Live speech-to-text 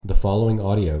following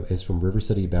audio is from River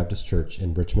City Baptist Church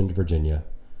in Richmond, Virginia.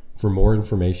 For more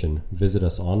information, visit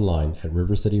us online at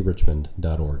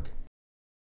rivercityrichmond.org.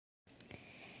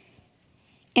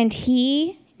 And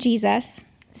he, Jesus,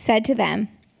 said to them,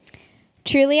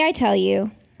 "Truly I tell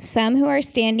you, some who are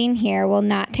standing here will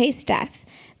not taste death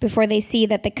before they see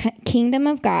that the kingdom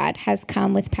of God has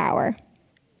come with power."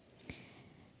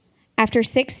 After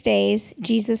 6 days,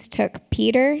 Jesus took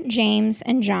Peter, James,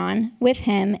 and John with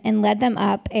him and led them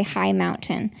up a high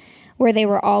mountain, where they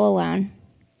were all alone.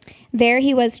 There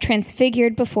he was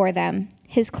transfigured before them.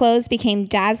 His clothes became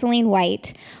dazzling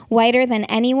white, whiter than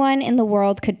anyone in the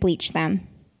world could bleach them.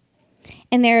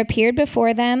 And there appeared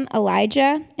before them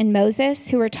Elijah and Moses,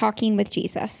 who were talking with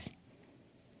Jesus.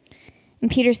 And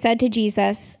Peter said to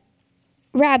Jesus,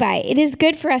 "Rabbi, it is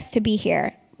good for us to be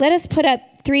here. Let us put up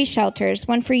 3 shelters,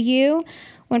 one for you,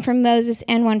 one for Moses,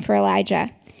 and one for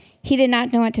Elijah." He did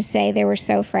not know what to say. They were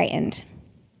so frightened.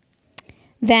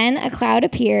 Then a cloud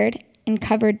appeared and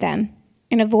covered them,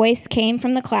 and a voice came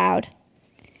from the cloud,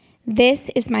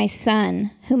 "This is my son,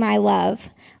 whom I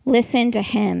love. Listen to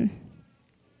him."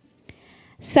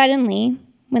 Suddenly,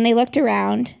 when they looked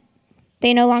around,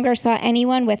 they no longer saw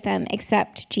anyone with them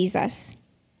except Jesus.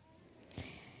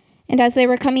 And as they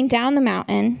were coming down the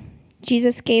mountain,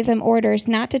 Jesus gave them orders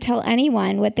not to tell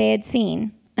anyone what they had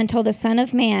seen until the Son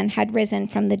of Man had risen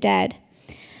from the dead.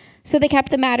 So they kept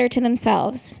the matter to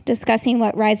themselves, discussing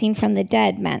what rising from the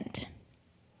dead meant.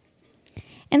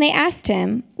 And they asked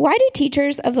him, "Why do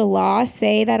teachers of the law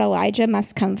say that Elijah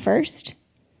must come first?"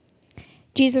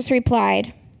 Jesus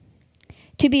replied,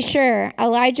 "To be sure,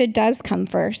 Elijah does come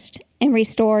first and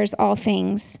restores all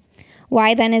things.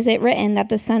 Why then is it written that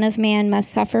the Son of Man must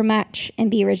suffer much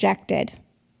and be rejected?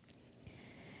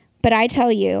 But I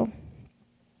tell you,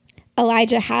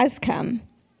 Elijah has come,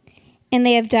 and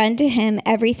they have done to him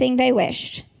everything they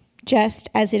wished,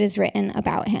 just as it is written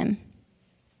about him."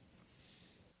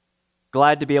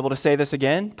 Glad to be able to say this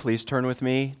again. Please turn with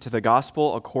me to the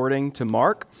Gospel according to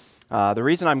Mark. The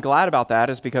reason I'm glad about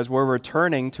that is because we're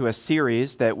returning to a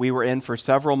series that we were in for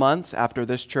several months after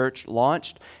this church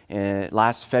launched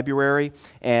last February.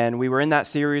 And we were in that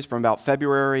series from about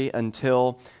February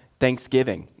until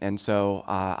Thanksgiving. And so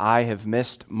I have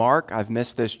missed Mark. I've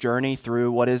missed this journey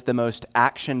through what is the most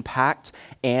action-packed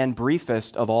and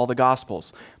briefest of all the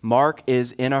Gospels. Mark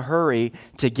is in a hurry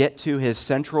to get to his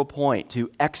central point, to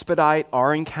expedite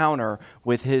our encounter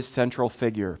with his central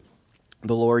figure,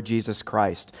 the Lord Jesus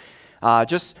Christ.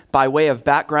 Just by way of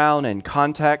background and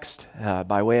context,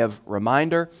 by way of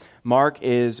reminder, Mark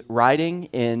is writing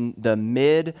in the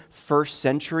mid-1st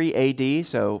century AD,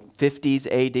 so 50s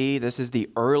AD. This is the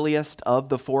earliest of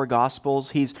the 4 Gospels.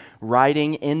 He's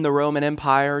writing in the Roman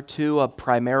Empire to a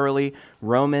primarily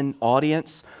Roman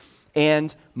audience.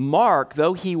 And Mark,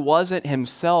 though he wasn't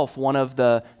himself one of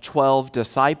the 12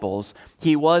 disciples,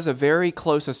 he was a very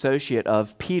close associate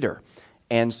of Peter.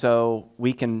 And so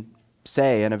we can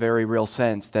say in a very real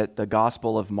sense that the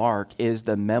Gospel of Mark is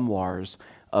the memoirs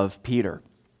of Peter.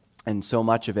 And so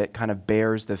much of it kind of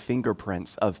bears the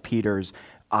fingerprints of Peter's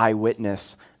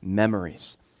eyewitness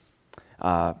memories.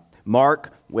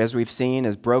 Mark, as we've seen,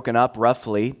 is broken up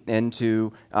roughly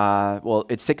into,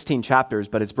 it's 16 chapters,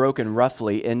 but it's broken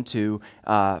roughly into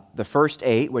the first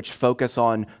 8, which focus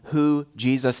on who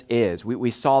Jesus is.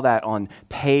 We saw that on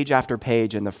page after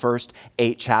page in the first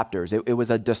 8 chapters. It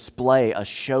was a display, a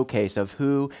showcase of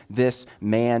who this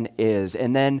man is.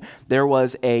 And then there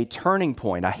was a turning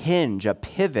point, a hinge, a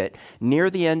pivot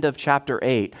near the end of chapter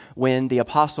 8 when the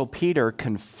Apostle Peter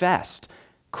confessed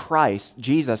Christ,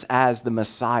 Jesus, as the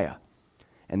Messiah.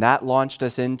 And that launched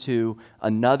us into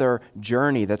another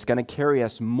journey that's going to carry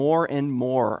us more and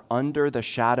more under the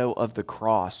shadow of the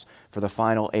cross for the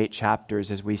final 8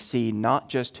 chapters as we see not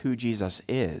just who Jesus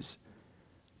is,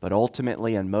 but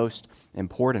ultimately and most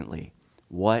importantly,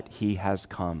 what he has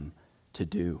come to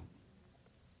do.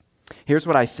 Here's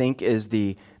what I think is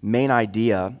the main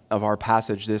idea of our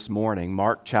passage this morning,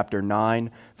 Mark chapter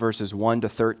 9, verses 1 to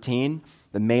 13.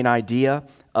 The main idea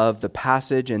of the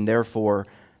passage and therefore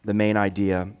the main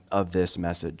idea of this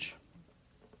message.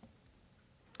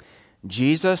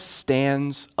 Jesus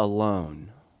stands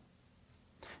alone.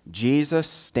 Jesus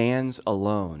stands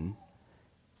alone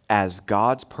as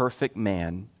God's perfect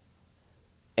man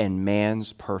and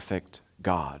man's perfect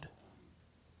God.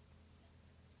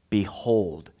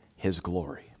 Behold his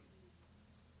glory.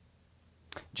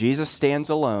 Jesus stands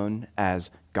alone as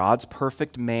God's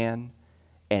perfect man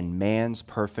and man's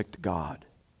perfect God.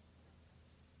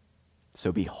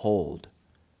 So behold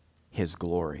his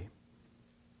glory.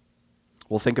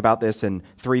 We'll think about this in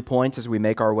 3 points as we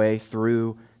make our way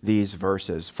through these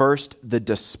verses. First, the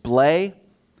display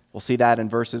We'll see that in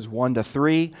verses 1 to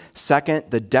 3. Second,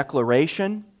 the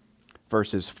declaration,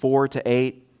 verses 4 to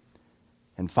 8.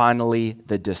 And finally,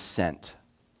 the descent,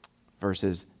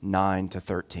 verses 9 to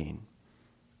 13.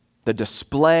 The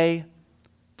display,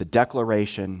 the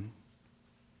declaration,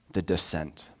 the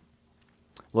descent.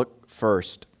 Look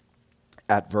first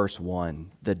at verse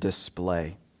 1, the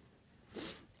display.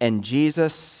 And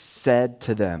Jesus said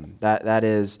to them, that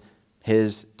is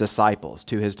his disciples,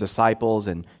 to his disciples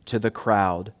and to the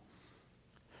crowd,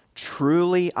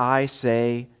 truly I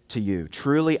say to you,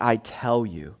 truly I tell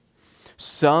you,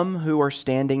 some who are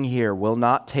standing here will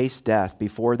not taste death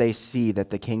before they see that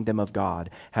the kingdom of God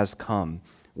has come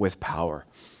with power.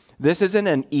 This isn't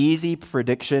an easy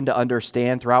prediction to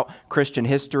understand. Throughout Christian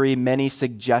history, many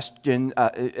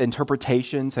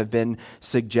interpretations have been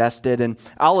suggested. And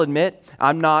I'll admit,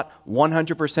 I'm not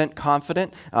 100%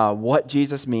 confident what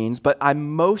Jesus means, but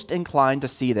I'm most inclined to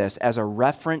see this as a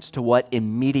reference to what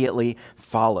immediately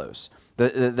follows,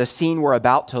 the scene we're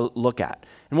about to look at.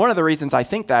 And one of the reasons I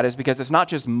think that is because it's not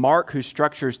just Mark who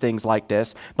structures things like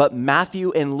this, but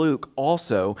Matthew and Luke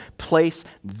also place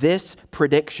this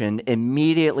prediction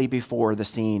immediately before the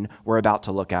scene we're about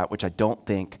to look at, which I don't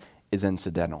think is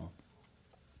incidental.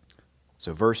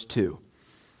 So verse 2,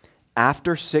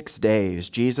 after 6 days,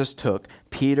 Jesus took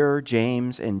Peter,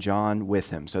 James, and John with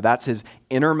him. So that's his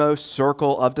innermost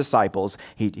circle of disciples.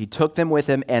 He took them with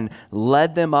him and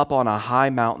led them up on a high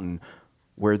mountain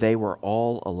where they were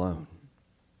all alone.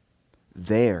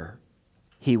 There,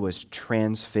 he was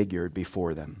transfigured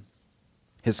before them.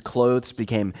 His clothes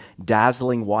became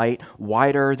dazzling white,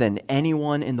 whiter than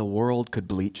anyone in the world could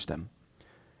bleach them.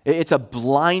 It's a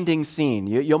blinding scene.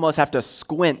 You almost have to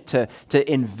squint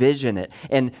to envision it.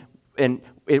 And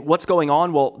what's going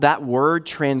on? Well, that word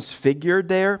transfigured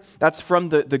there, that's from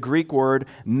the Greek word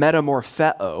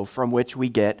metamorpheo, from which we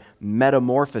get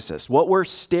metamorphosis. What we're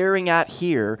staring at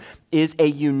here is a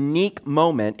unique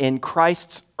moment in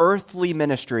Christ's earthly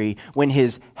ministry when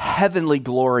his heavenly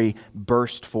glory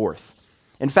burst forth.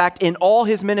 In fact, in all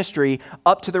his ministry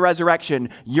up to the resurrection,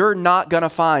 you're not going to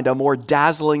find a more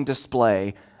dazzling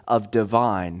display of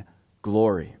divine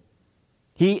glory.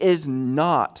 He is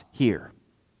not here.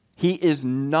 He is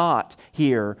not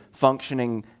here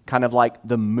functioning kind of like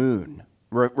the moon,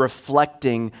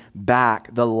 reflecting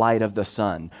back the light of the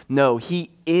sun. No,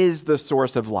 he is the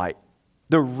source of light.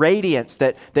 The radiance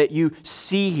that you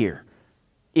see here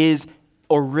is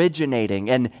originating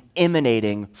and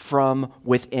emanating from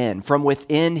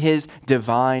within his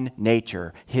divine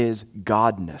nature, his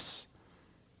godness.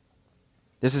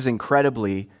 This is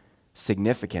incredibly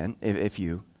significant if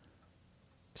you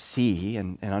see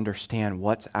and understand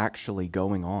what's actually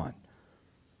going on.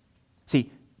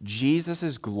 See,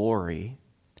 Jesus' glory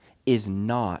is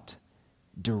not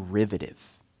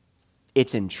derivative.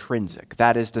 It's intrinsic.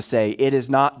 That is to say, it is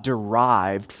not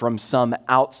derived from some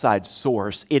outside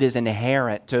source. It is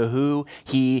inherent to who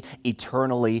he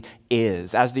eternally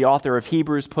is. As the author of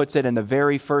Hebrews puts it in the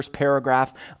very first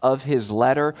paragraph of his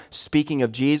letter, speaking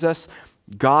of Jesus,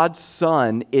 God's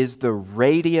Son is the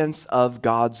radiance of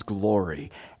God's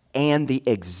glory and the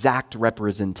exact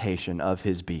representation of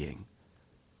his being,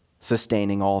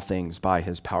 sustaining all things by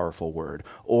his powerful word.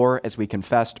 Or, as we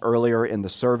confessed earlier in the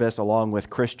service, along with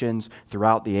Christians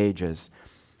throughout the ages,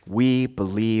 we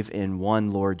believe in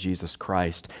one Lord Jesus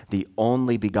Christ, the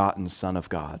only begotten Son of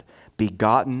God,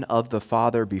 begotten of the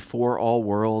Father before all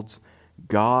worlds,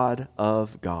 God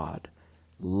of God,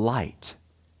 light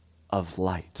of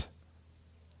light,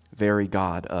 very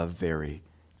God of very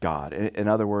God. In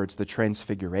other words, the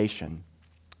transfiguration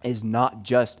is not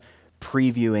just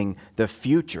previewing the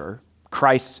future,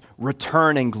 Christ's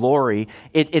return in glory.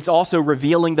 It's also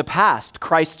revealing the past,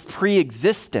 Christ's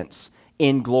pre-existence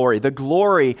in glory. The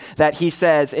glory that he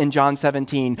says in John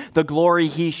 17, the glory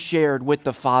he shared with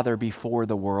the Father before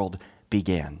the world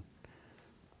began.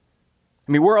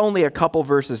 I mean, we're only a couple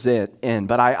verses in,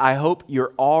 but I hope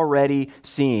you're already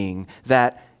seeing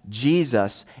that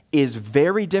Jesus is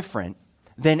very different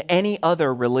than any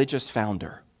other religious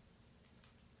founder.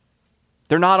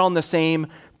 They're not on the same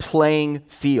playing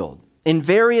field. In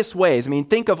various ways, I mean,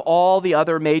 think of all the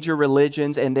other major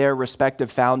religions and their respective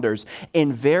founders.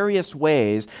 In various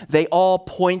ways, they all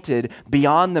pointed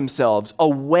beyond themselves,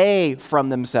 away from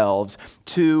themselves,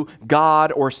 to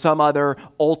God or some other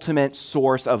ultimate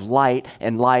source of light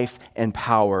and life and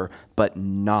power, but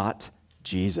not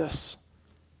Jesus.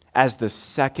 As the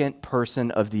second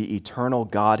person of the eternal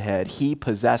Godhead, he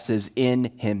possesses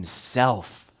in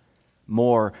himself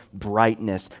more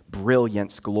brightness,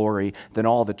 brilliance, glory than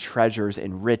all the treasures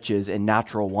and riches and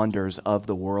natural wonders of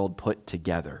the world put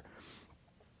together.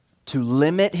 To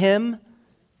limit him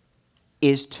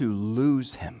is to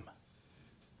lose him.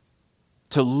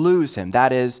 To lose him,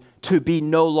 that is, to be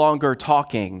no longer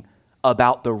talking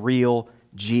about the real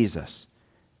Jesus.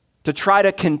 To try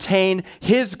to contain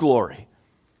his glory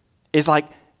is like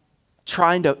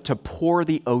trying to pour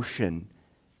the ocean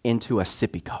into a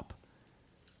sippy cup.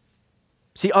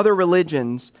 See, other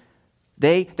religions,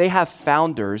 they have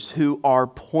founders who are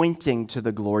pointing to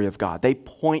the glory of God. They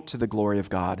point to the glory of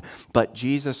God. But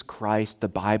Jesus Christ, the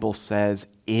Bible says,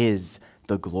 is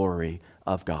the glory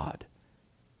of God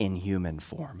in human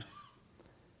form.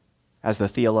 As the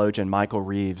theologian Michael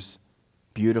Reeves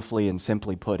beautifully and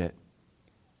simply put it,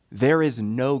 there is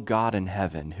no God in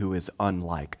heaven who is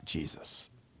unlike Jesus.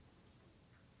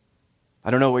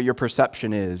 I don't know what your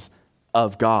perception is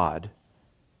of God,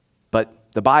 but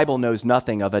the Bible knows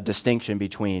nothing of a distinction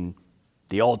between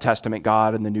the Old Testament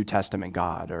God and the New Testament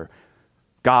God, or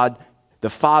God the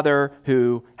Father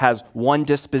who has one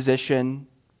disposition,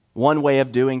 one way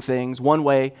of doing things, one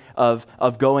way of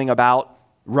going about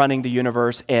running the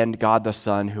universe, and God the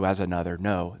Son who has another.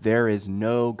 No, there is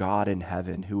no God in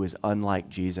heaven who is unlike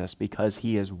Jesus, because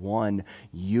he is one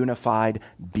unified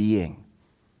being.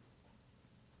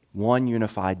 One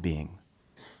unified being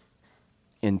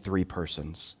in three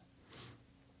persons.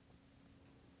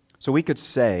 So we could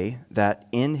say that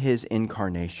in his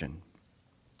incarnation,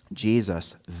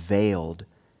 Jesus veiled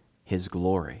his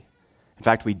glory. In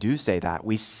fact, we do say that.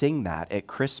 We sing that at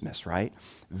Christmas, right?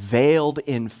 Veiled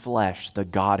in flesh, the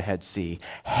Godhead see.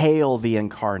 Hail the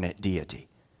incarnate deity.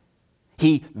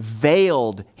 He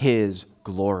veiled his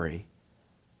glory,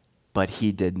 but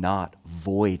he did not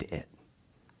void it.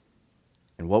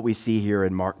 And what we see here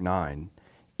in Mark 9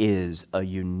 is a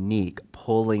unique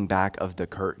pulling back of the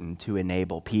curtain to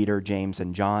enable Peter, James,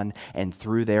 and John, and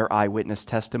through their eyewitness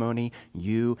testimony,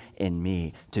 you and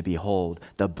me, to behold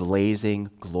the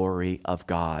blazing glory of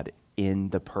God in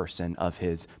the person of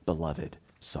his beloved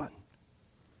Son.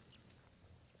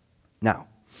 Now,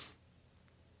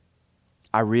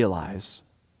 I realize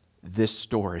this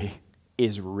story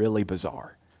is really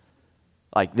bizarre.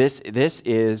 Like this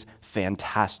is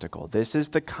fantastical. This is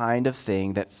the kind of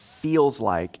thing that feels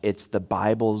like it's the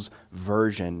Bible's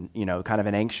version, kind of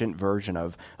an ancient version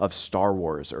of Star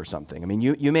Wars or something. I mean,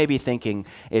 you may be thinking,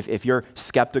 if you're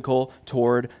skeptical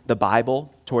toward the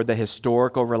Bible, toward the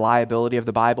historical reliability of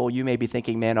the Bible, you may be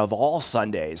thinking, man, of all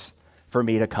Sundays for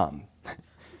me to come,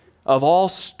 of all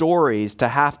stories to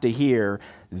have to hear,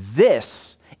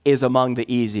 this is among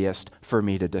the easiest for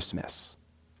me to dismiss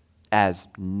as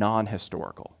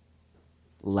non-historical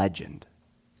legend.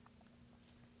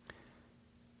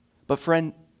 But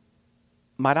friend,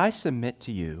 might I submit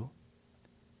to you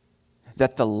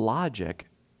that the logic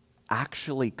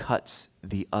actually cuts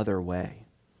the other way?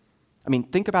 I mean,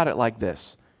 think about it like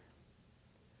this.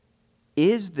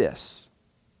 Is this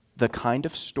the kind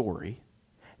of story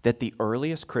that the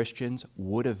earliest Christians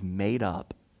would have made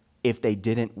up if they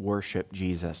didn't worship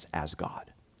Jesus as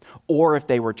God? Or if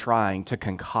they were trying to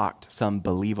concoct some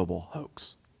believable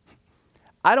hoax?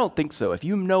 I don't think so. If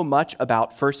you know much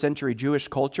about first century Jewish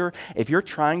culture, if you're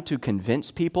trying to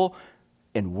convince people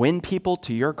and win people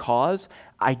to your cause,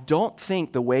 I don't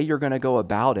think the way you're going to go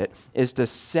about it is to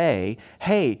say,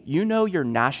 hey, you know your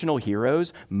national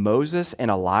heroes, Moses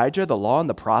and Elijah, the law and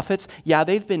the prophets? Yeah,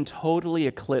 they've been totally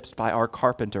eclipsed by our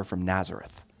carpenter from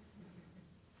Nazareth.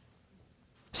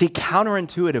 See,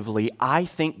 counterintuitively, I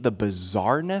think the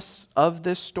bizarreness of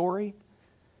this story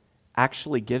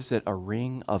actually gives it a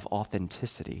ring of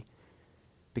authenticity.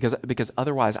 Because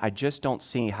otherwise, I just don't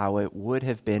see how it would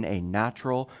have been a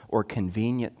natural or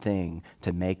convenient thing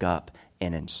to make up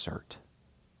and insert.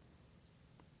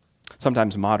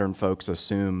 Sometimes modern folks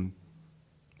assume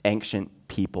ancient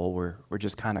people were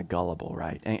just kind of gullible,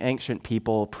 right? Ancient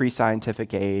people,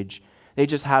 pre-scientific age, they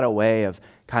just had a way of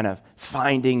kind of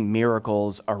finding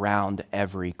miracles around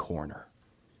every corner.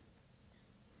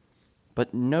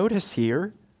 But notice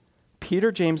here,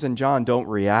 Peter, James, and John don't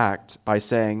react by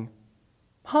saying,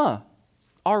 our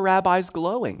rabbi's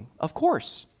glowing, of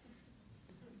course.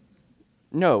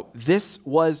 No, this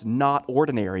was not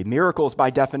ordinary. Miracles, by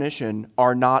definition,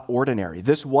 are not ordinary.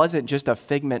 This wasn't just a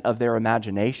figment of their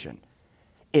imagination.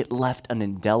 It left an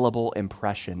indelible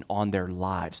impression on their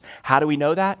lives. How do we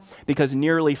know that? Because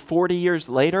nearly 40 years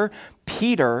later,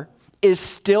 Peter is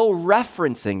still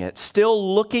referencing it,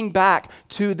 still looking back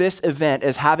to this event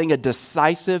as having a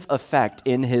decisive effect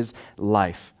in his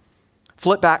life.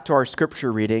 Flip back to our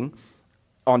scripture reading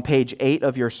on page 8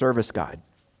 of your service guide.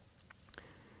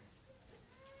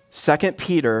 2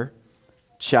 Peter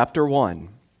chapter 1.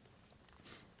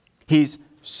 He's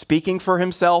speaking for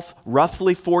himself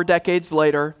roughly 4 decades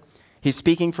later. He's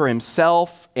speaking for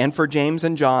himself and for James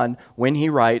and John when he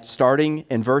writes, starting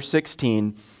in verse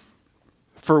 16,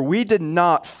 "For we did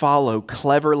not follow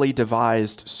cleverly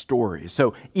devised stories."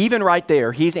 So even right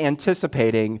there, he's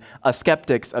anticipating a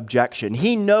skeptic's objection.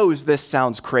 He knows this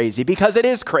sounds crazy because it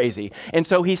is crazy. And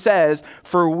so he says,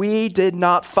 "For we did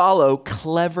not follow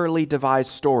cleverly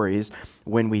devised stories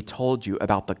when we told you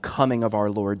about the coming of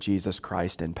our Lord Jesus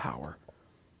Christ in power.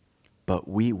 But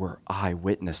we were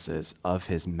eyewitnesses of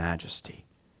his majesty.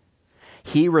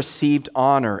 He received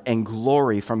honor and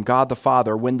glory from God the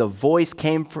Father when the voice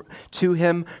came to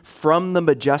him from the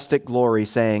majestic glory,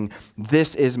 saying,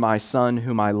 'This is my Son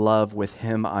whom I love, with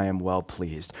him I am well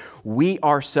pleased.' We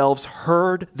ourselves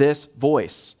heard this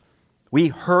voice. We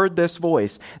heard this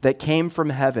voice that came from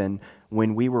heaven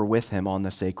when we were with him on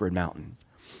the sacred mountain."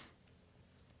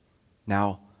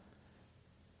 Now,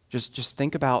 just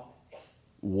think about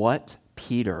what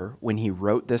Peter, when he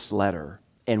wrote this letter,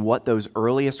 and what those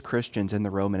earliest Christians in the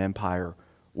Roman Empire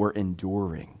were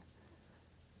enduring,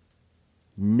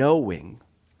 knowing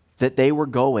that they were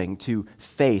going to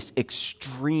face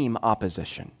extreme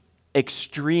opposition,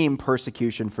 extreme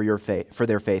persecution for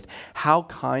their faith. How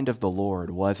kind of the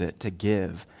Lord was it to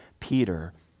give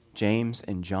Peter, James,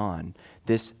 and John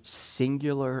this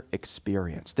singular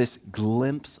experience, this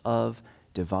glimpse of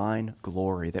divine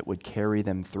glory that would carry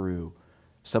them through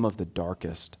some of the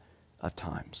darkest of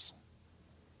times.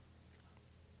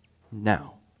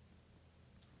 Now,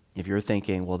 if you're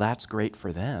thinking, well, that's great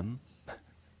for them,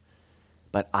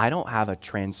 but I don't have a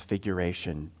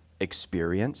transfiguration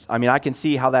experience. I mean, I can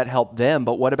see how that helped them,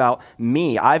 but what about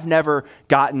me? I've never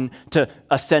gotten to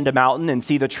ascend a mountain and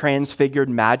see the transfigured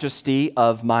majesty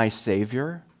of my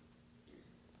Savior.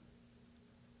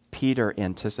 Peter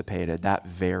anticipated that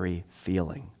very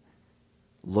feeling.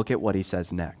 Look at what he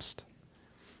says next.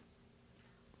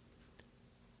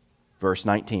 Verse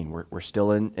 19, we're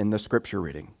still in the scripture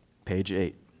reading, page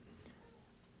 8.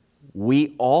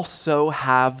 "We also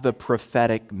have the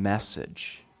prophetic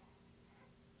message."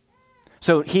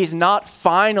 So he's not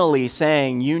finally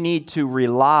saying you need to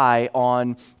rely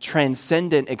on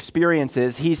transcendent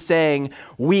experiences. He's saying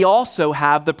we also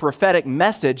have the prophetic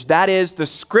message, that is the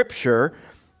scripture,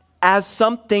 as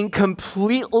something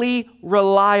completely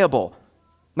reliable.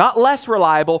 Not less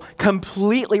reliable,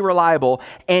 completely reliable,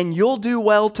 and you'll do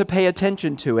well to pay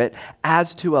attention to it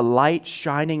as to a light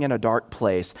shining in a dark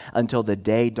place until the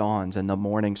day dawns and the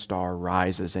morning star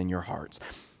rises in your hearts.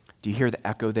 Do you hear the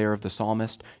echo there of the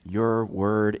psalmist? Your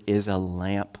word is a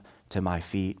lamp to my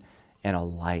feet and a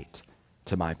light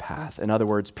to my path. In other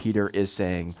words, Peter is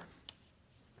saying,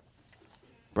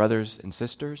 brothers and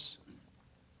sisters,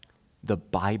 the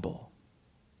Bible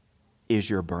is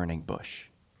your burning bush.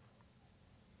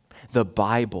 The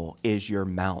Bible is your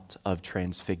mount of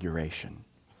transfiguration.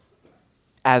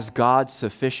 As God's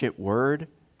sufficient word,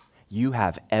 you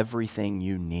have everything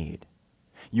you need.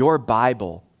 Your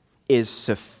Bible is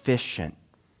sufficient,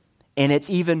 and it's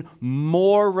even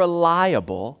more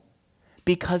reliable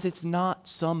because it's not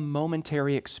some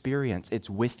momentary experience.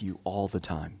 It's with you all the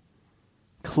time.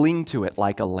 Cling to it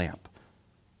like a lamp.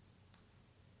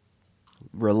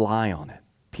 Rely on it,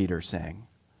 Peter's saying,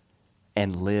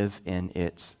 and live in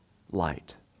its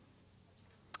light.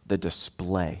 The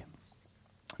display.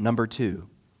 Number 2,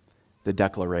 the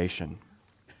declaration.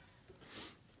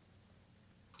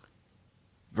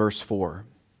 Verse 4.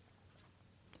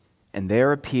 "And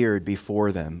there appeared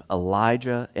before them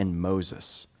Elijah and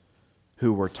Moses,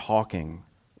 who were talking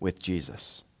with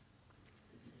Jesus."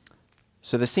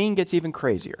 So the scene gets even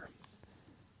crazier.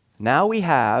 Now we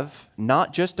have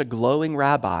not just a glowing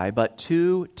rabbi, but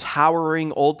 2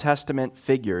 towering Old Testament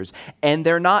figures. And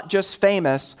they're not just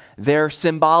famous, they're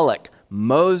symbolic.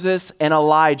 Moses and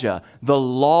Elijah, the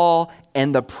law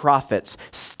and the prophets.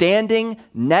 Standing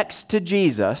next to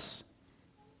Jesus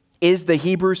is the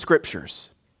Hebrew Scriptures,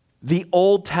 the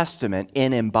Old Testament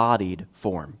in embodied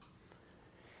form.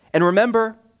 And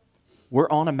remember, we're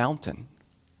on a mountain,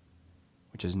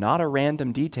 which is not a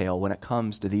random detail when it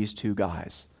comes to these 2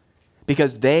 guys,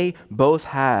 because they both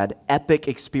had epic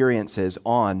experiences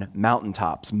on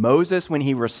mountaintops. Moses, when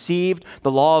he received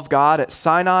the law of God at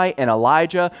Sinai, and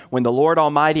Elijah, when the Lord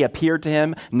Almighty appeared to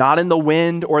him, not in the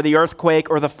wind or the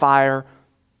earthquake or the fire,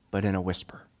 but in a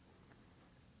whisper.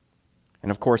 And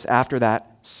of course, after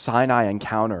that Sinai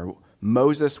encounter,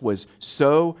 Moses was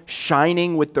so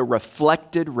shining with the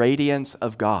reflected radiance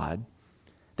of God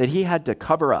that he had to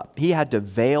cover up. He had to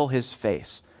veil his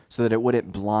face so that it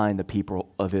wouldn't blind the people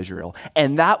of Israel.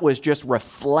 And that was just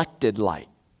reflected light.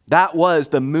 That was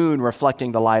the moon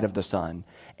reflecting the light of the sun.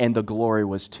 And the glory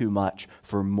was too much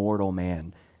for mortal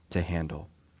man to handle.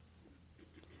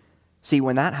 See,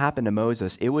 when that happened to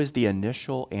Moses, it was the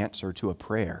initial answer to a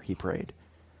prayer he prayed.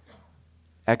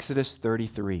 Exodus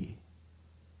 33.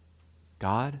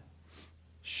 God,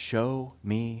 show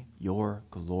me your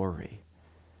glory.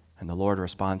 And the Lord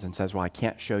responds and says, well, I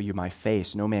can't show you my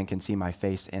face. No man can see my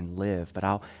face and live. But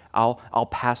I'll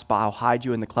pass by. I'll hide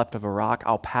you in the cleft of a rock.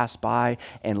 I'll pass by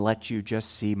and let you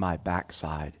just see my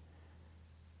backside.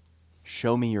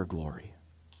 Show me your glory.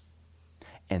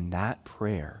 And that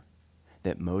prayer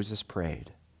that Moses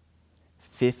prayed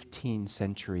 15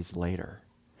 centuries later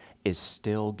is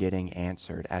still getting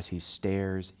answered as he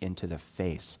stares into the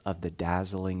face of the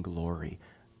dazzling glory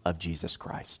of Jesus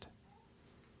Christ.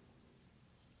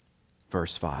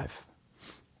 Verse 5.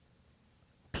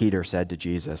 Peter said to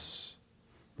Jesus,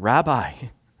 Rabbi,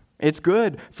 it's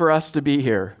good for us to be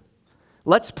here.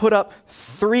 Let's put up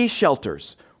 3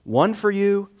 shelters, one for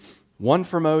you, one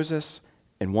for Moses,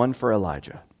 and one for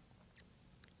Elijah.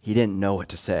 He didn't know what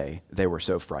to say. They were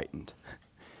so frightened.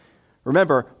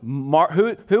 Remember,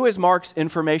 who is Mark's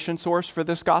information source for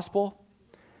this gospel?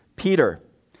 Peter.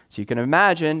 So you can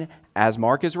imagine, as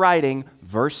Mark is writing,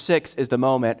 verse 6 is the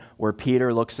moment where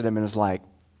Peter looks at him and is like,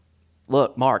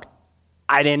 look, Mark,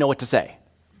 I didn't know what to say.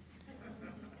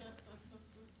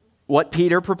 What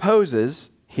Peter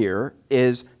proposes here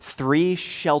is 3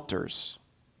 shelters,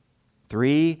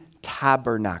 3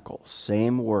 tabernacles,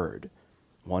 same word.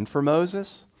 One for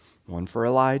Moses, one for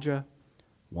Elijah,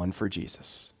 one for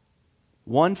Jesus.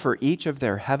 One for each of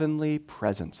their heavenly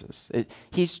presences.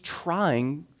 He's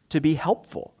trying to be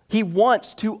helpful. He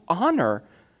wants to honor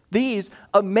these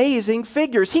amazing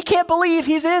figures. He can't believe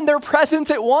he's in their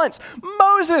presence at once.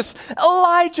 Moses,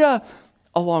 Elijah,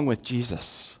 along with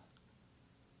Jesus.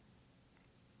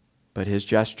 But his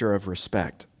gesture of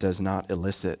respect does not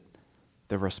elicit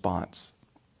the response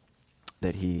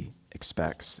that he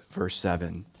expects. Verse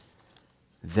 7,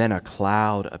 then a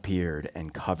cloud appeared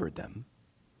and covered them.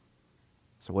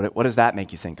 So what does that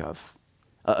make you think of?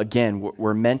 Again,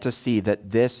 we're meant to see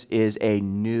that this is a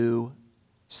new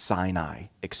Sinai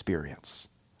experience,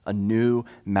 a new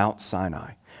Mount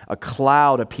Sinai. A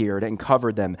cloud appeared and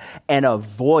covered them, and a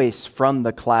voice from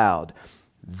the cloud,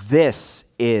 this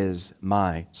is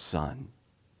my son,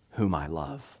 whom I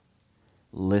love.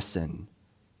 Listen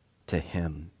to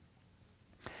him.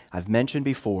 I've mentioned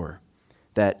before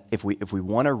that if we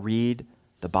want to read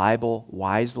the Bible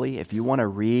wisely, if you want to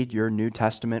read your New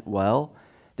Testament well,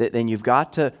 then you've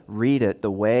got to read it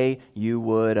the way you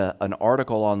would an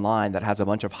article online that has a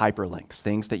bunch of hyperlinks,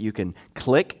 things that you can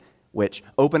click, which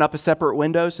open up a separate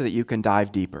window so that you can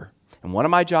dive deeper. And one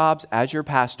of my jobs as your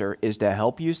pastor is to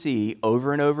help you see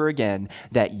over and over again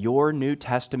that your New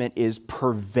Testament is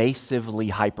pervasively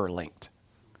hyperlinked.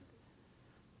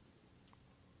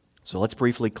 So let's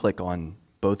briefly click on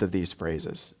both of these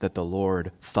phrases, that the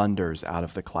Lord thunders out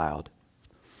of the cloud.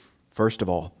 First of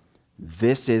all,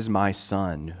 this is my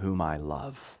son whom I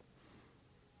love.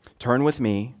 Turn with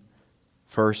me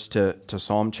first to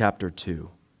Psalm chapter 2.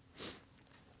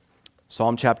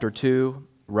 Psalm chapter 2,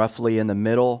 roughly in the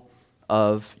middle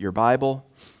of your Bible.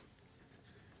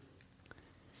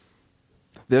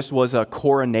 This was a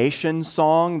coronation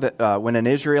song that when an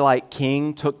Israelite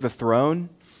king took the throne.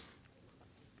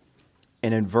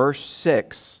 And in verse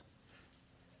 6,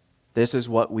 this is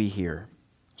what we hear.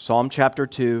 Psalm chapter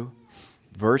 2,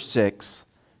 verse 6,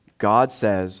 God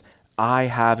says, I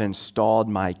have installed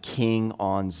my king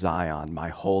on Zion, my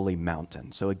holy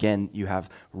mountain. So again, you have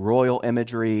royal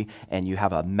imagery and you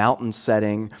have a mountain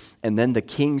setting. And then the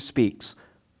king speaks,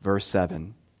 verse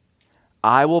 7,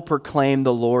 I will proclaim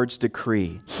the Lord's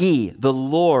decree. He, the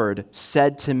Lord,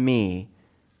 said to me,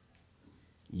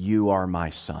 you are my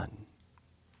son.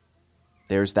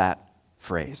 There's that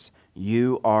phrase.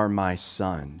 You are my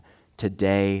son.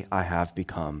 Today I have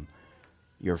become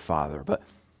your father.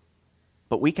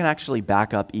 But we can actually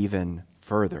back up even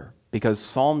further because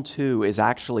Psalm 2 is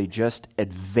actually just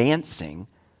advancing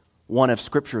one of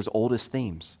Scripture's oldest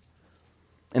themes.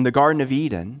 In the Garden of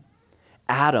Eden,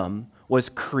 Adam was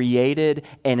created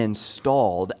and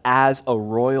installed as a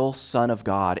royal son of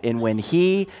God. And when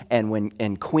he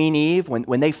and Queen Eve,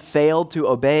 when they failed to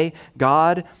obey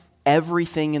God,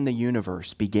 everything in the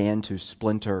universe began to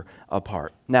splinter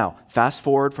apart. Now, fast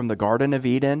forward from the Garden of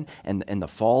Eden and the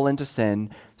fall into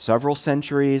sin, several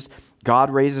centuries,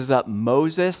 God raises up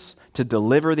Moses to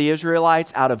deliver the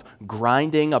Israelites out of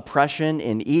grinding oppression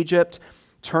in Egypt.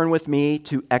 Turn with me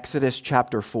to Exodus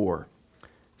chapter 4.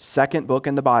 Second book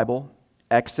in the Bible,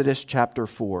 Exodus chapter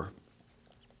 4.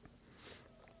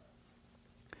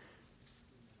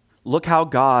 Look how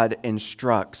God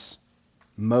instructs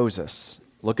Moses.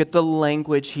 Look at the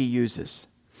language he uses.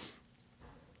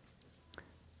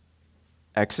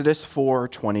 Exodus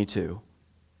 4:22.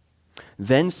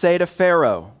 Then say to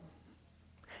Pharaoh,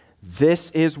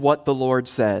 this is what the Lord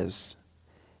says,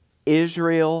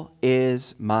 Israel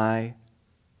is my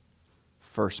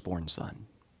firstborn son.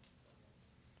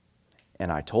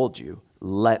 And I told you,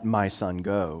 let my son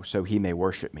go so he may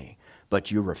worship me. But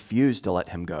you refused to let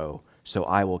him go, so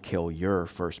I will kill your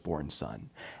firstborn son.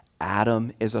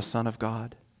 Adam is a son of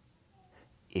God.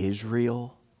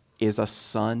 Israel is a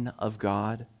son of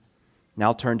God.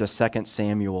 Now turn to 2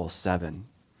 Samuel 7.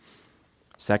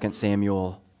 2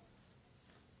 Samuel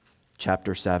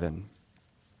chapter 7.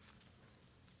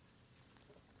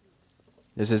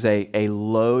 This is a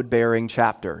load-bearing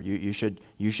chapter. You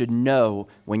should know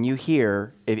when you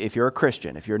hear, if you're a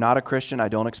Christian. If you're not a Christian, I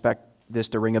don't expect this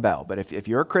to ring a bell. But if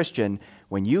you're a Christian,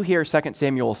 when you hear 2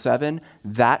 Samuel 7,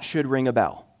 that should ring a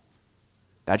bell.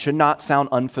 That should not sound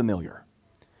unfamiliar.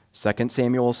 2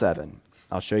 Samuel 7.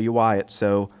 I'll show you why it's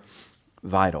so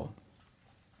vital.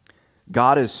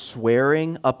 God is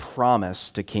swearing a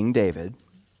promise to King David.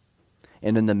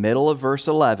 And in the middle of verse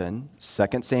 11,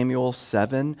 2 Samuel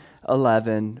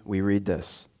 7:11, we read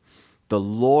this. The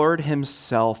Lord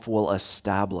himself will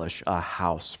establish a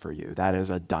house for you. That is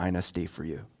a dynasty for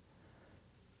you.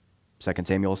 2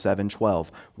 Samuel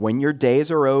 7:12. When your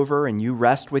days are over and you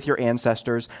rest with your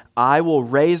ancestors, I will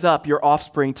raise up your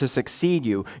offspring to succeed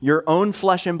you, your own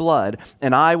flesh and blood,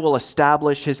 and I will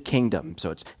establish his kingdom. So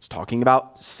it's talking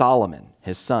about Solomon,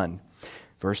 his son.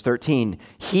 Verse 13,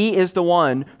 he is the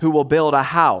one who will build a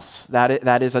house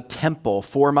that is a temple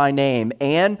for my name.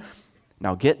 And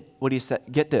now get what he said.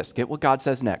 Get this. Get what God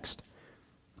says next.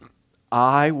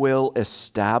 I will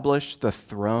establish the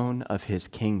throne of his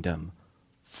kingdom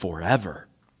forever.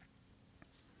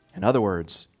 In other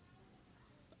words,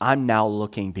 I'm now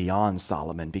looking beyond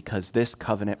Solomon because this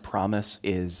covenant promise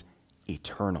is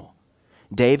eternal.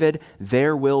 David,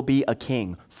 there will be a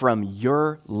king from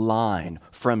your line,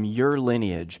 from your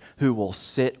lineage, who will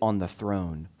sit on the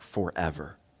throne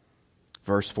forever.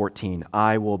 Verse 14,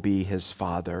 I will be his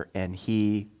father, and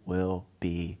he will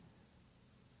be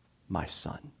my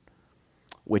son.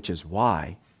 Which is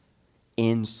why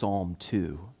in Psalm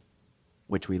 2,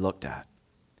 which we looked at,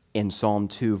 in Psalm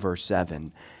 2, verse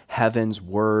 7, heaven's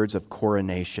words of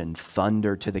coronation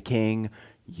thunder to the king,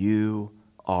 you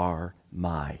are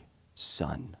my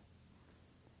son.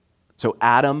 So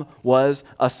Adam was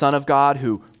a son of God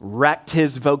who wrecked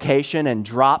his vocation and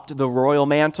dropped the royal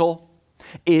mantle.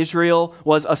 Israel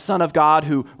was a son of God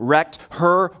who wrecked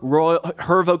her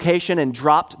vocation and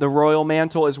dropped the royal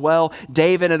mantle as well.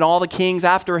 David and all the kings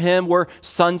after him were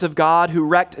sons of God who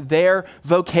wrecked their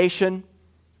vocation,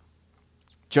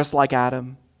 just like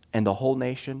Adam and the whole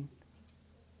nation,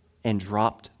 and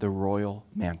dropped the royal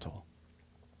mantle.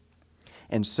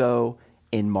 And so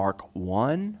in Mark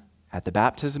 1, at the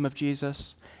baptism of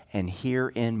Jesus, and here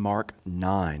in Mark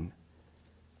 9,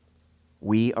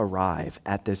 we arrive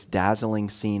at this dazzling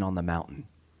scene on the mountain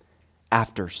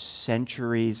after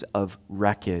centuries of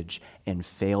wreckage and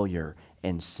failure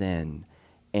and sin.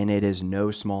 And it is no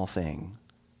small thing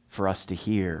for us to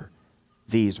hear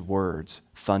these words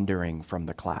thundering from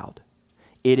the cloud.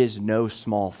 It is no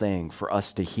small thing for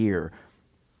us to hear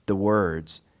the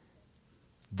words,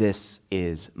 this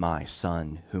is my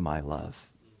son whom I love.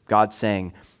 God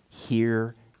saying,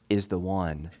 here is the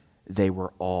one they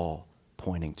were all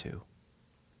pointing to.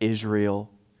 Israel,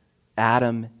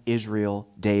 Adam, Israel,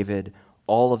 David,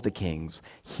 all of the kings.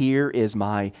 Here is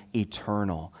my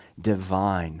eternal,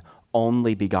 divine,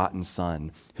 only begotten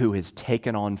son who has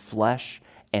taken on flesh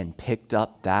and picked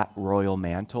up that royal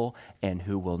mantle and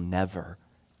who will never,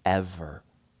 ever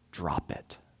drop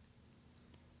it.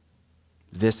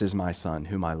 This is my son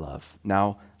whom I love.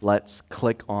 Now let's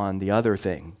click on the other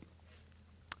thing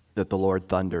that the Lord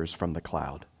thunders from the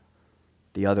cloud.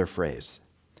 The other phrase,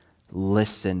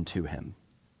 listen to him.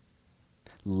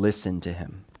 Listen to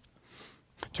him.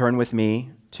 Turn with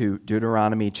me to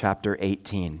Deuteronomy chapter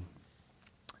 18.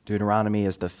 Deuteronomy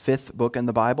is the 5th book in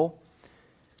the Bible.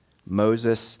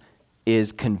 Moses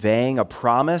is conveying a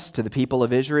promise to the people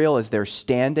of Israel as they're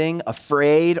standing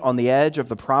afraid on the edge of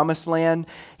the promised land.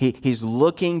 He's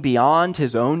looking beyond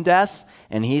his own death,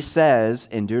 and he says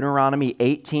in Deuteronomy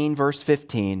 18, verse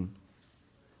 15,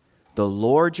 the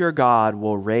Lord your God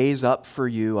will raise up for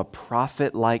you a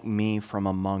prophet like me from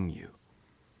among you,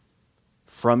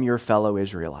 from your fellow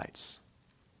Israelites.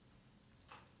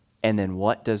 And then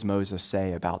what does Moses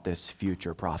say about this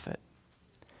future prophet?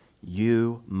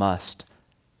 You must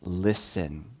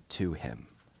listen to him.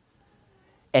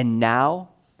 And now,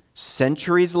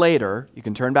 centuries later, you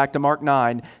can turn back to Mark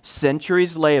 9,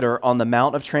 centuries later on the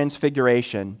Mount of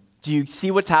Transfiguration, do you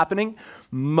see what's happening?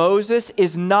 Moses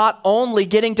is not only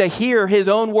getting to hear his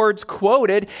own words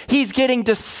quoted, he's getting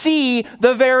to see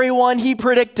the very one he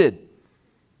predicted.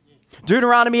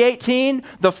 Deuteronomy 18,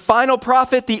 the final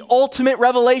prophet, the ultimate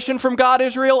revelation from God,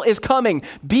 Israel, is coming.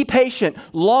 Be patient,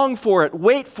 long for it,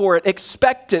 wait for it,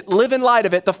 expect it, live in light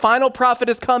of it. The final prophet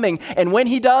is coming, and when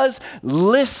he does,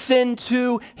 listen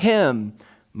to him.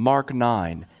 Mark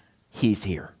 9, he's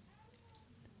here.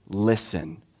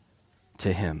 Listen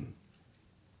to him.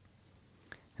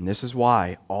 And this is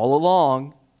why, all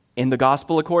along in the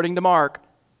gospel according to Mark,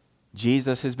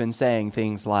 Jesus has been saying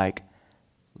things like,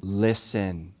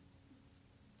 listen.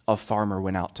 A farmer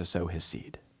went out to sow his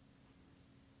seed.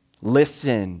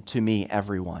 Listen to me,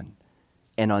 everyone,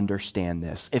 and understand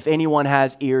this. If anyone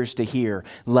has ears to hear,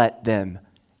 let them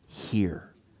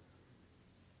hear.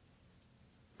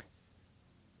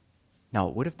 Now,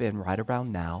 it would have been right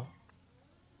around now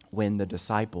when the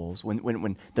disciples,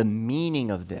 when the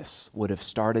meaning of this would have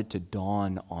started to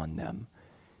dawn on them,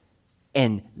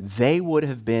 and they would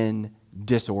have been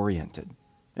disoriented.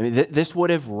 I mean, this would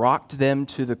have rocked them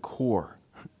to the core.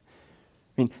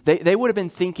 I mean, they would have been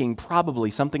thinking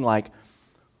probably something like,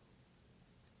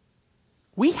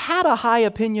 we had a high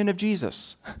opinion of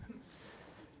Jesus.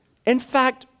 In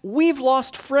fact, we've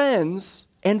lost friends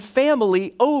and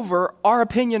family over our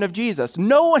opinion of Jesus.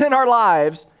 No one in our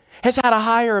lives has had a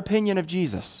higher opinion of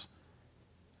Jesus.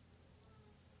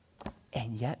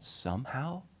 And yet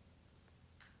somehow,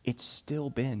 it's still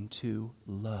been too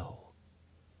low.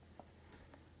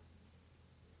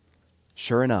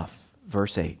 Sure enough,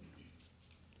 verse 8.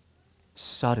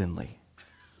 Suddenly,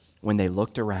 when they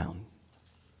looked around,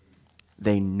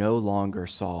 they no longer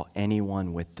saw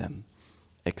anyone with them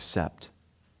except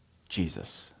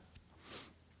Jesus.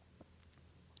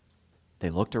 They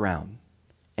looked around,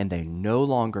 and they no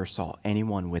longer saw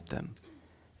anyone with them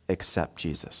except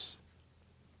Jesus.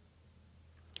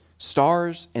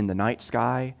 Stars in the night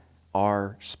sky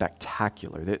are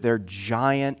spectacular. They're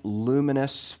giant,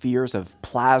 luminous spheres of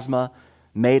plasma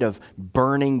made of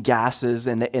burning gases,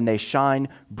 and they shine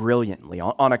brilliantly.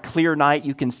 On a clear night,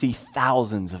 you can see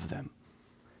thousands of them.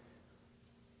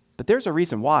 But there's a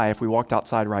reason why, if we walked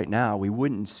outside right now, we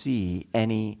wouldn't see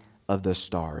any of the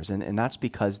stars. And that's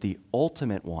because the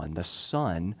ultimate one, the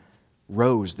sun,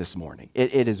 rose this morning.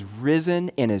 It is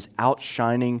risen and is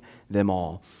outshining them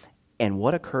all. And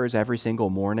what occurs every single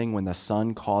morning when the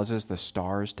sun causes the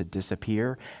stars to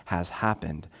disappear has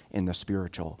happened in the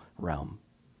spiritual realm.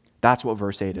 That's what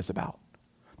verse 8 is about.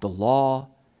 The law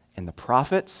and the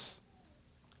prophets,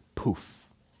 poof,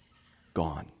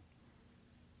 gone.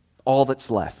 All that's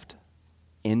left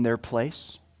in their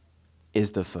place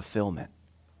is the fulfillment.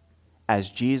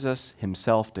 As Jesus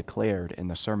himself declared in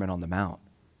the Sermon on the Mount,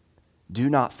 do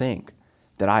not think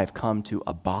that I have come to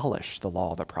abolish the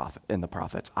law and the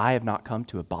prophets. I have not come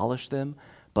to abolish them,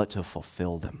 but to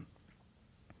fulfill them.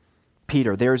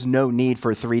 Peter, there's no need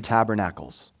for 3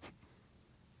 tabernacles.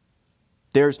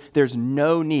 There's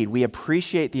no need. We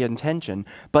appreciate the intention,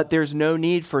 but there's no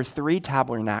need for 3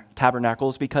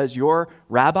 tabernacles because your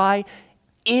rabbi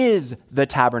is the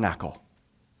tabernacle,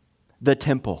 the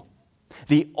temple,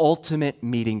 the ultimate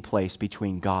meeting place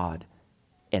between God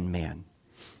and man.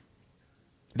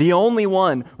 The only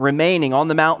one remaining on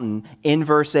the mountain in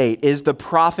verse 8 is the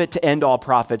prophet to end all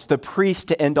prophets, the priest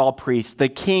to end all priests, the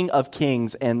King of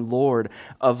kings and Lord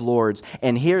of lords.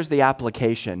 And here's the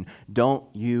application. Don't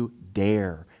you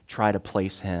dare try to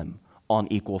place him on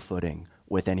equal footing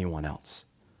with anyone else.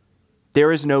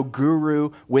 There is no guru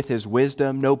with his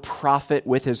wisdom, no prophet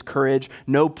with his courage,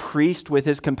 no priest with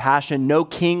his compassion, no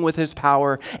king with his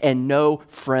power, and no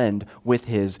friend with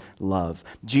his love.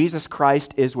 Jesus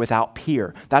Christ is without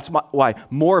peer. That's why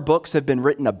more books have been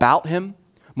written about him,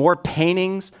 more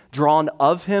paintings drawn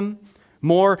of him,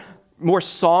 more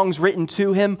songs written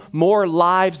to him, more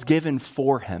lives given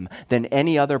for him than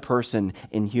any other person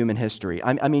in human history.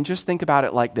 I mean, just think about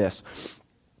it like this.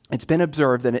 It's been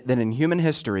observed that in human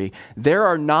history, there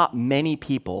are not many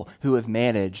people who have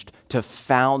managed to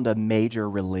found a major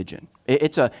religion.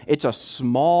 It's a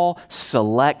small,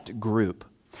 select group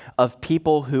of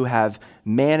people who have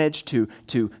managed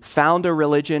to found a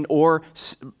religion or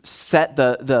set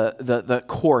the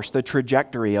course, the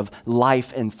trajectory of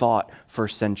life and thought for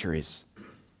centuries.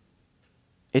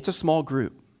 It's a small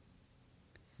group.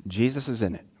 Jesus is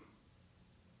in it.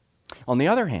 On the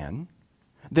other hand,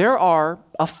 there are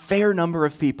a fair number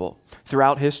of people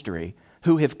throughout history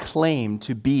who have claimed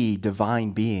to be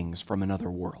divine beings from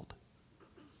another world.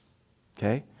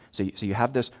 Okay? So you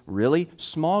have this really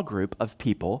small group of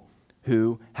people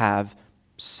who have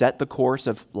set the course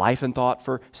of life and thought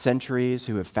for centuries,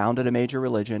 who have founded a major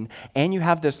religion, and you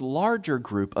have this larger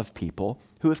group of people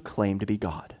who have claimed to be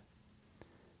God.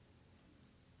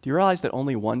 Do you realize that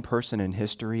only one person in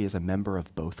history is a member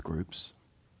of both groups?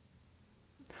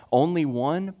 Only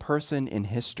one person in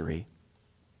history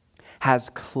has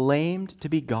claimed to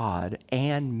be God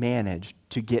and managed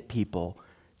to get people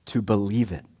to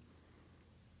believe it.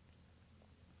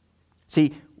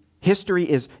 See, history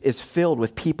is filled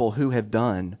with people who have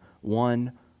done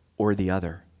one or the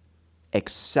other,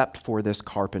 except for this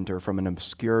carpenter from an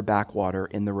obscure backwater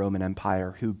in the Roman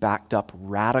Empire who backed up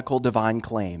radical divine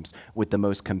claims with the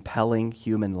most compelling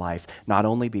human life, not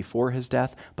only before his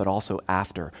death, but also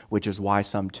after, which is why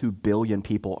some 2 billion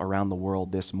people around the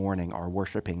world this morning are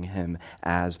worshiping him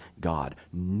as God.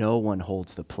 No one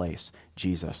holds the place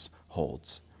Jesus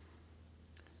holds.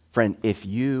 Friend, if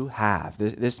you have,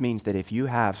 this means that if you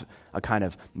have a kind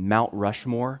of Mount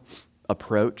Rushmore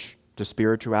approach to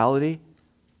spirituality,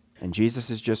 and Jesus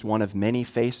is just one of many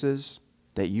faces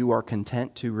that you are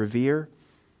content to revere,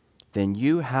 then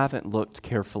you haven't looked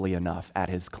carefully enough at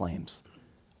his claims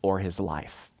or his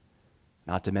life,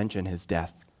 not to mention his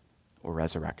death or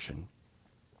resurrection.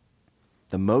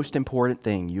 The most important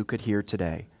thing you could hear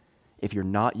today, if you're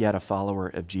not yet a follower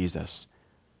of Jesus,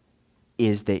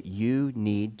 is that you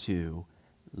need to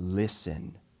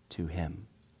listen to him.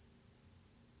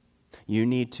 You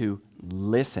need to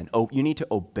listen. You need to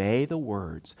obey the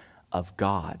words of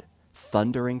God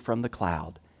thundering from the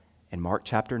cloud in Mark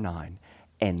chapter 9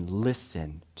 and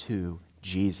listen to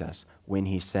Jesus when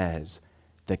he says,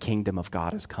 the kingdom of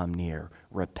God has come near.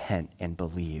 Repent and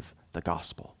believe the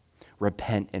gospel.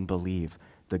 Repent and believe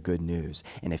the good news.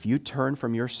 And if you turn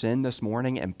from your sin this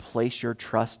morning and place your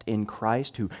trust in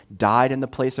Christ, who died in the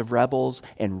place of rebels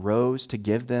and rose to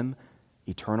give them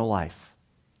eternal life,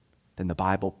 then the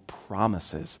Bible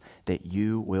promises that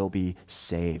you will be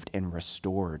saved and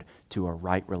restored to a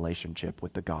right relationship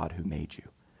with the God who made you.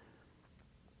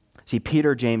 See,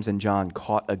 Peter, James, and John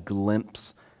caught a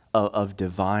glimpse of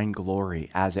divine glory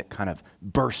as it kind of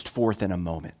burst forth in a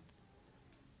moment.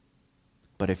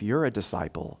 But if you're a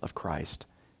disciple of Christ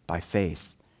by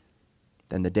faith,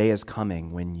 then the day is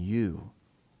coming when you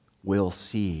will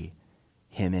see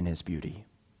him in his beauty.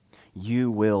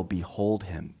 You will behold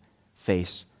him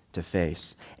face to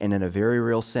face. And in a very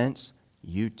real sense,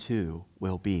 you too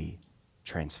will be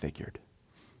transfigured.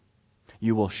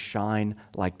 You will shine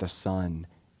like the sun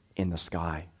in the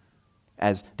sky.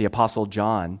 As the Apostle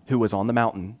John, who was on the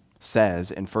mountain,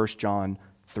 says in 1 John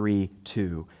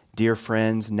 3:2, dear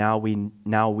friends, now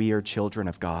we are children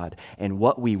of God, and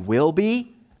what we will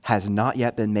be has not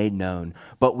yet been made known.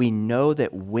 But we know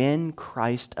that when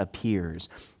Christ appears,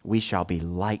 we shall be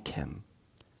like him,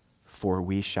 for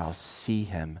we shall see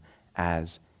him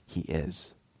as he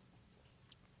is.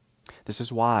 This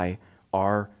is why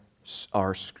our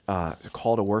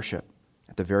call to worship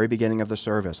at the very beginning of the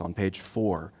service on page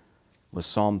 4 was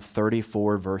Psalm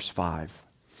 34, verse 5.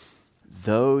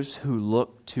 Those who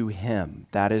look to him,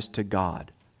 that is to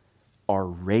God, are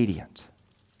radiant.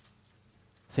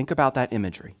 Think about that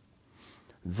imagery.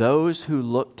 Those who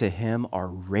look to him are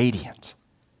radiant.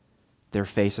 Their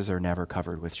faces are never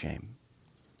covered with shame.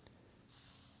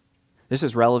 This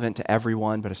is relevant to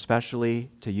everyone, but especially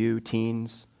to you,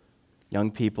 teens,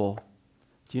 young people.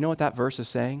 Do you know what that verse is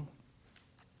saying?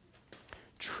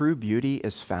 True beauty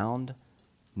is found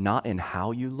not in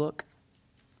how you look,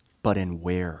 but in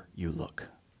where you look.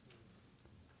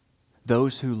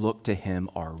 Those who look to him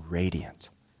are radiant.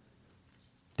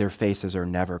 Their faces are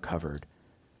never covered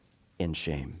in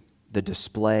shame. The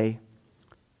display,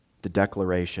 the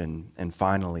declaration, and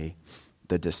finally,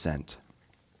 the descent.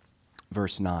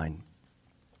 Verse 9.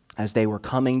 As they were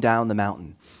coming down the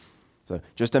mountain. So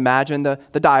just imagine the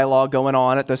dialogue going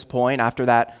on at this point after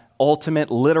that ultimate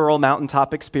literal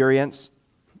mountaintop experience.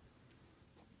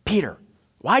 Peter,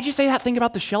 why'd you say that thing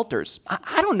about the shelters?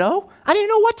 I don't know. I didn't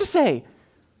know what to say.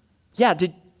 Yeah,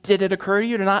 did it occur to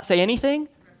you to not say anything?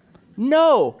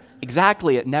 No,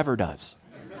 exactly, it never does.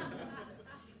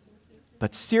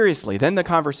 But seriously, then the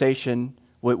conversation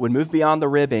would move beyond the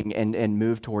ribbing and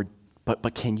move toward,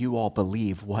 but can you all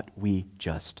believe what we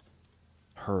just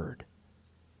heard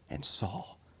and saw?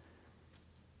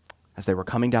 As they were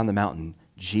coming down the mountain,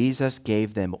 Jesus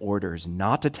gave them orders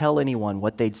not to tell anyone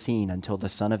what they'd seen until the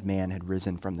Son of Man had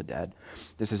risen from the dead.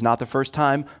 This is not the first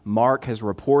time Mark has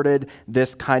reported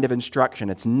this kind of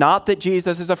instruction. It's not that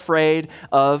Jesus is afraid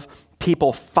of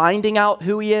people finding out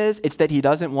who he is. It's that he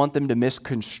doesn't want them to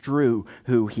misconstrue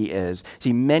who he is.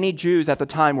 See, many Jews at the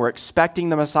time were expecting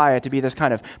the Messiah to be this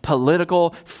kind of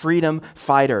political freedom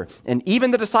fighter. And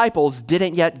even the disciples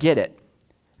didn't yet get it.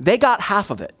 They got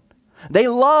half of it. They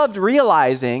loved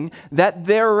realizing that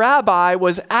their rabbi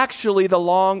was actually the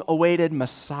long-awaited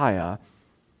Messiah,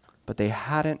 but they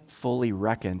hadn't fully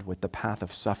reckoned with the path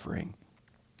of suffering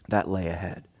that lay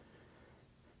ahead.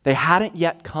 They hadn't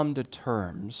yet come to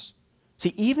terms.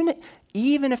 See, even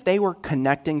if they were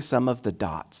connecting some of the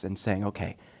dots and saying,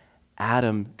 okay,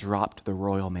 Adam dropped the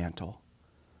royal mantle.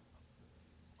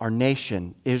 Our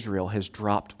nation, Israel, has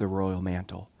dropped the royal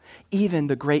mantle. Even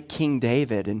the great King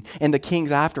David and the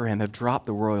kings after him have dropped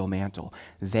the royal mantle.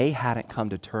 They hadn't come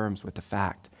to terms with the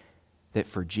fact that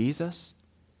for Jesus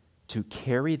to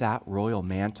carry that royal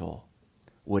mantle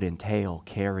would entail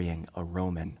carrying a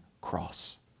Roman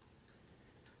cross.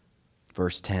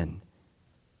 Verse 10,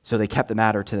 so they kept the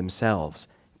matter to themselves,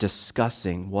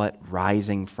 discussing what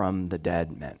rising from the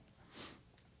dead meant.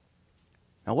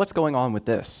 Now, what's going on with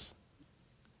this?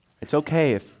 It's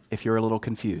okay if you're a little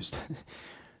confused.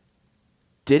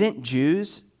 Didn't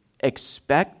Jews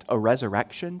expect a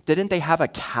resurrection? Didn't they have a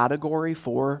category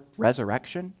for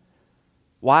resurrection?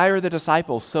 Why are the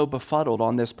disciples so befuddled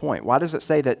on this point? Why does it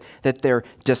say that they're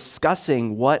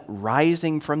discussing what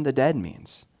rising from the dead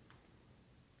means?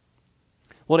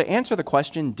 Well, to answer the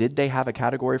question, did they have a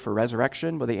category for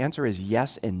resurrection? Well, the answer is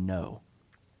yes and no.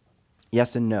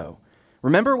 Yes and no.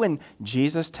 Remember when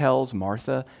Jesus tells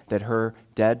Martha that her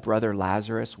dead brother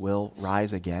Lazarus will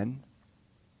rise again?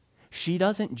 She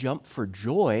doesn't jump for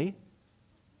joy,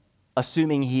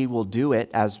 assuming he will do it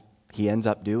as he ends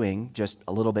up doing just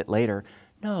a little bit later.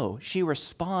 No, she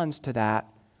responds to that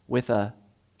with a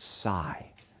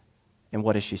sigh. And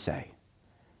what does she say?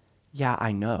 Yeah,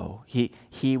 I know.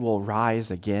 He will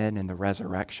rise again in the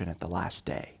resurrection at the last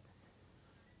day.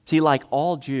 See, like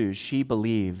all Jews, she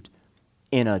believed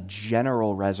in a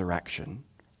general resurrection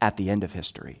at the end of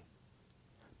history.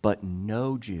 But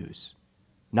no Jews,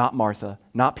 not Martha,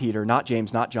 not Peter, not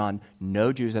James, not John,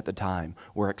 no Jews at the time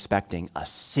were expecting a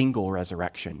single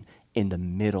resurrection in the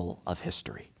middle of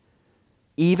history.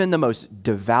 Even the most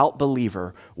devout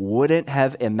believer wouldn't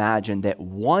have imagined that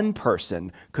one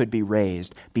person could be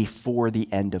raised before the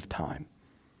end of time.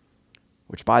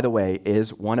 Which, by the way,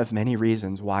 is one of many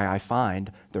reasons why I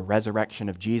find the resurrection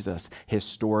of Jesus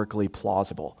historically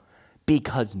plausible.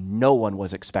 Because no one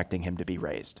was expecting him to be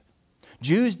raised.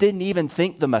 Jews didn't even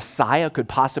think the Messiah could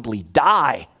possibly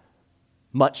die,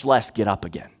 much less get up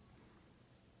again.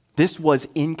 This was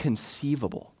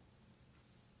inconceivable.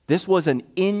 This was an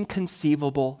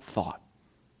inconceivable thought,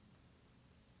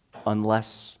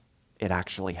 unless it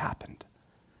actually happened.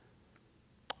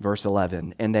 Verse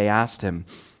 11, and they asked him,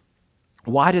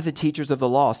 why do the teachers of the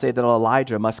law say that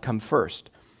Elijah must come first?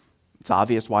 It's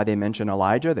obvious why they mention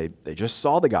Elijah. They just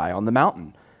saw the guy on the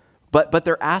mountain. But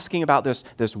they're asking about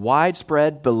this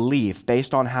widespread belief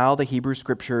based on how the Hebrew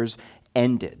Scriptures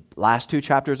ended. Last two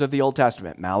chapters of the Old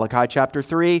Testament. Malachi chapter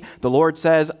 3, the Lord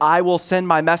says, I will send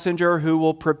my messenger who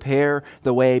will prepare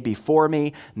the way before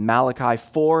me. Malachi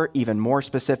 4, even more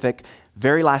specific,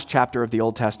 very last chapter of the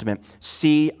Old Testament.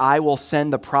 See, I will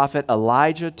send the prophet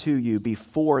Elijah to you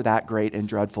before that great and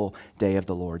dreadful day of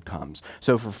the Lord comes.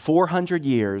 So for 400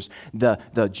 years,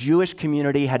 the Jewish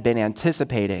community had been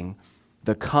anticipating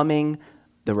the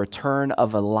return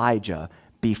of Elijah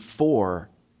before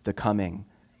the coming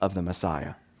of the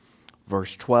Messiah.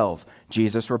 Verse 12,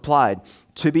 Jesus replied,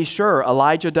 to be sure,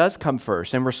 Elijah does come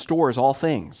first and restores all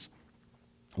things.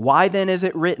 Why then is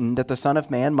it written that the Son of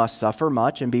Man must suffer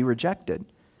much and be rejected?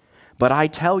 But I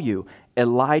tell you,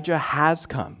 Elijah has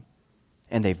come,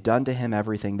 and they've done to him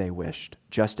everything they wished,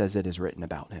 just as it is written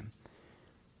about him.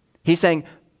 He's saying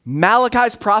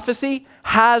Malachi's prophecy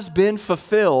has been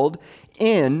fulfilled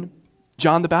in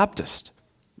John the Baptist.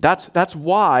 That's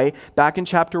why back in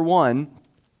chapter 1,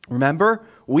 remember,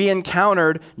 we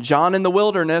encountered John in the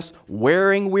wilderness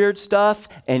wearing weird stuff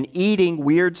and eating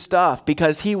weird stuff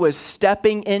because he was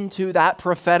stepping into that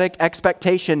prophetic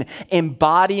expectation,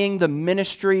 embodying the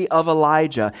ministry of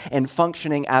Elijah and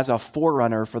functioning as a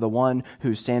forerunner for the one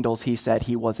whose sandals he said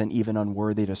he wasn't even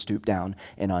unworthy to stoop down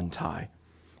and untie.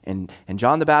 And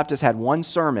John the Baptist had one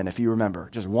sermon, if you remember,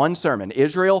 just one sermon.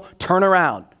 Israel, turn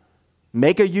around.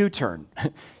 Make a U-turn.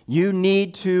 You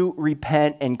need to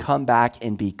repent and come back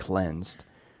and be cleansed.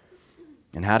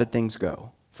 And how did things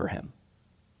go for him?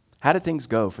 How did things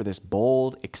go for this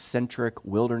bold, eccentric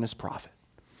wilderness prophet?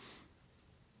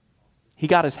 He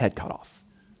got his head cut off.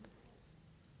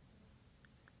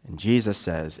 And Jesus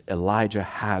says, Elijah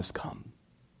has come,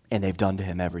 and they've done to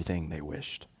him everything they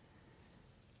wished.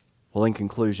 Well, in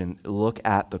conclusion, look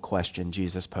at the question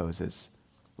Jesus poses.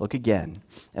 Look again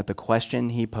at the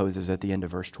question he poses at the end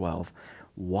of verse 12.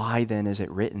 Why then is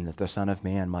it written that the Son of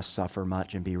Man must suffer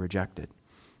much and be rejected?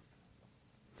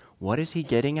 What is he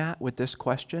getting at with this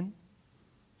question?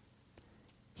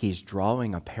 He's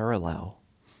drawing a parallel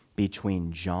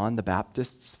between John the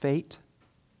Baptist's fate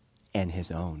and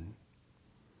his own.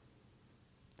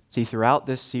 See, throughout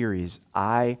this series,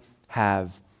 I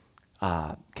have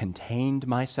contained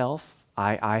myself.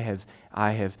 I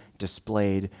have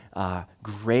displayed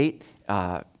great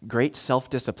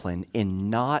self-discipline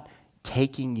in not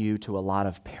taking you to a lot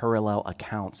of parallel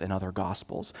accounts in other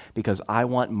Gospels, because I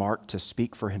want Mark to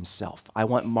speak for himself. I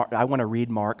want to read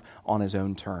Mark on his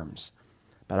own terms.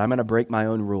 But I'm going to break my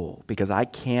own rule, because I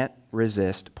can't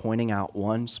resist pointing out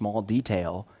one small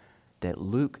detail that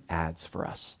Luke adds for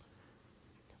us.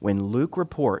 When Luke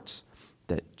reports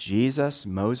that Jesus,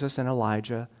 Moses, and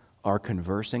Elijah are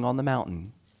conversing on the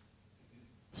mountain,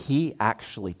 he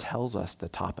actually tells us the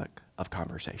topic of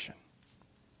conversation.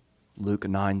 Luke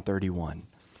 9:31.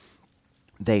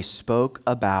 They spoke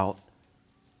about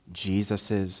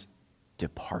Jesus'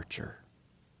 departure,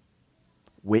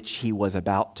 which he was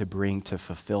about to bring to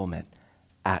fulfillment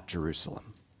at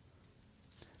Jerusalem.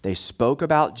 They spoke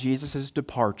about Jesus'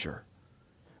 departure,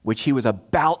 which he was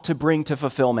about to bring to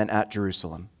fulfillment at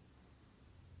Jerusalem.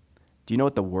 Do you know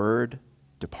what the word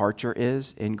departure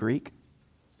is in Greek?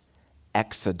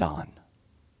 Exodon.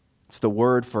 It's the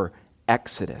word for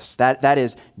Exodus. That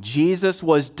is, Jesus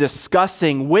was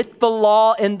discussing with the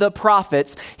law and the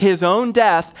prophets his own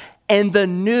death and the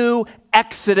new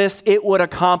exodus it would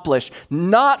accomplish,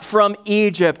 not from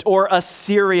Egypt or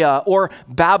Assyria or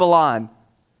Babylon,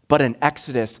 but an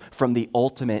exodus from the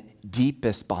ultimate,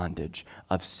 deepest bondage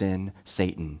of sin,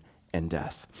 Satan, and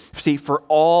death. See, for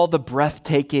all the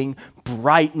breathtaking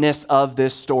brightness of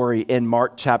this story in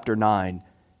Mark chapter 9,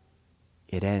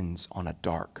 it ends on a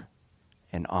dark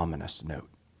and ominous note.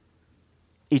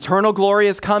 Eternal glory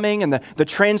is coming, and the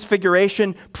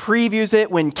transfiguration previews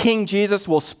it when King Jesus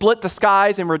will split the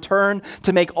skies and return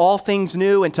to make all things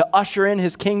new and to usher in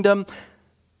his kingdom.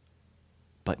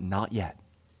 But not yet.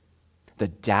 The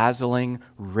dazzling,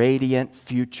 radiant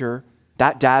future,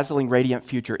 that dazzling, radiant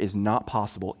future is not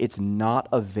possible. It's not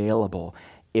available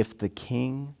if the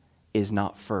king is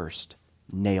not first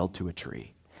nailed to a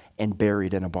tree and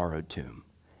buried in a borrowed tomb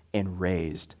and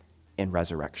raised in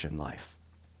resurrection life.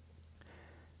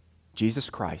 Jesus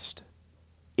Christ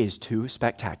is too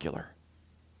spectacular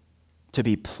to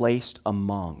be placed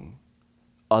among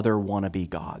other wannabe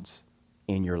gods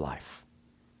in your life.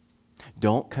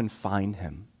 Don't confine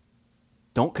him.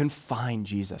 Don't confine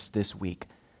Jesus this week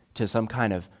to some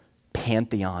kind of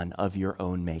pantheon of your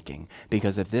own making.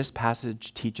 Because if this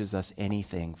passage teaches us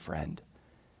anything, friend,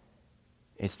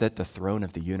 it's that the throne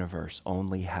of the universe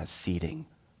only has seating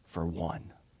for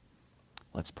one.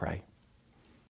 Let's pray.